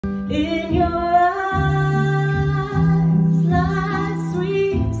in your eyes lie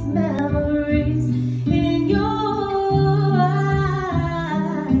sweet memories, in your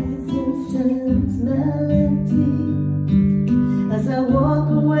eyes instant melody. As I walk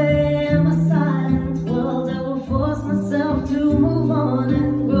away in my silent world, I will force myself to move on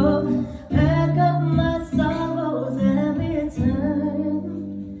and grow, pack up my sorrows and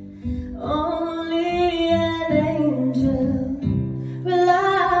return. Only an angel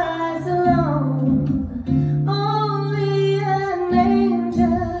relies alone. Only an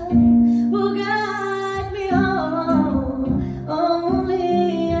angel will guide me home.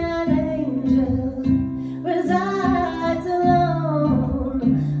 Only an angel resides alone.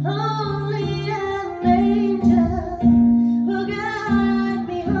 Only an angel will guide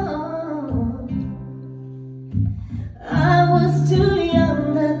me home. I was too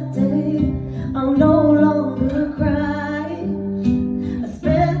young that day, I'll no longer cry. I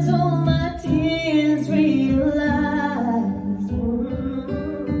spent all my tears realized.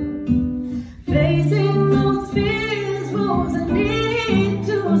 Facing those fears was a need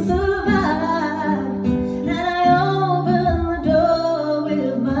to survive, and I opened the door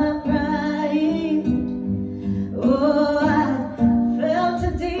with my pride. Oh, I felt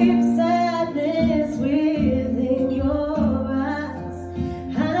a deep sadness within your eyes,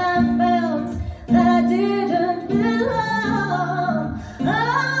 and I felt that I didn't belong.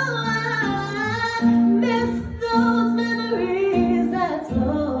 Oh, I missed those memories that's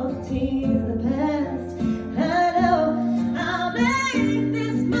locked in the past, and oh, I'll make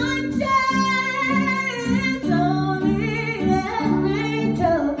this my chance. Only an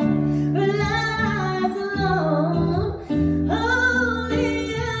angel relies alone.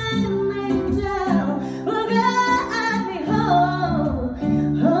 Only an angel will guide me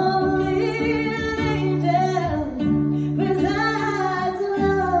home. Only an angel resides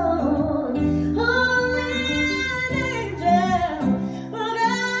alone. Only an angel will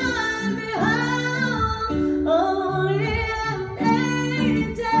guide me home. Only an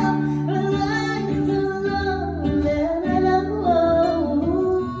angel resides alone. And I know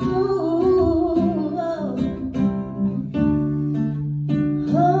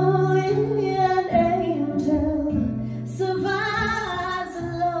only an angel survives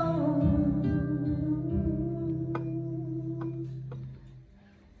alone.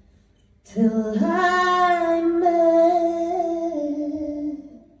 Till I met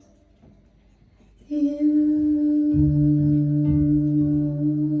you.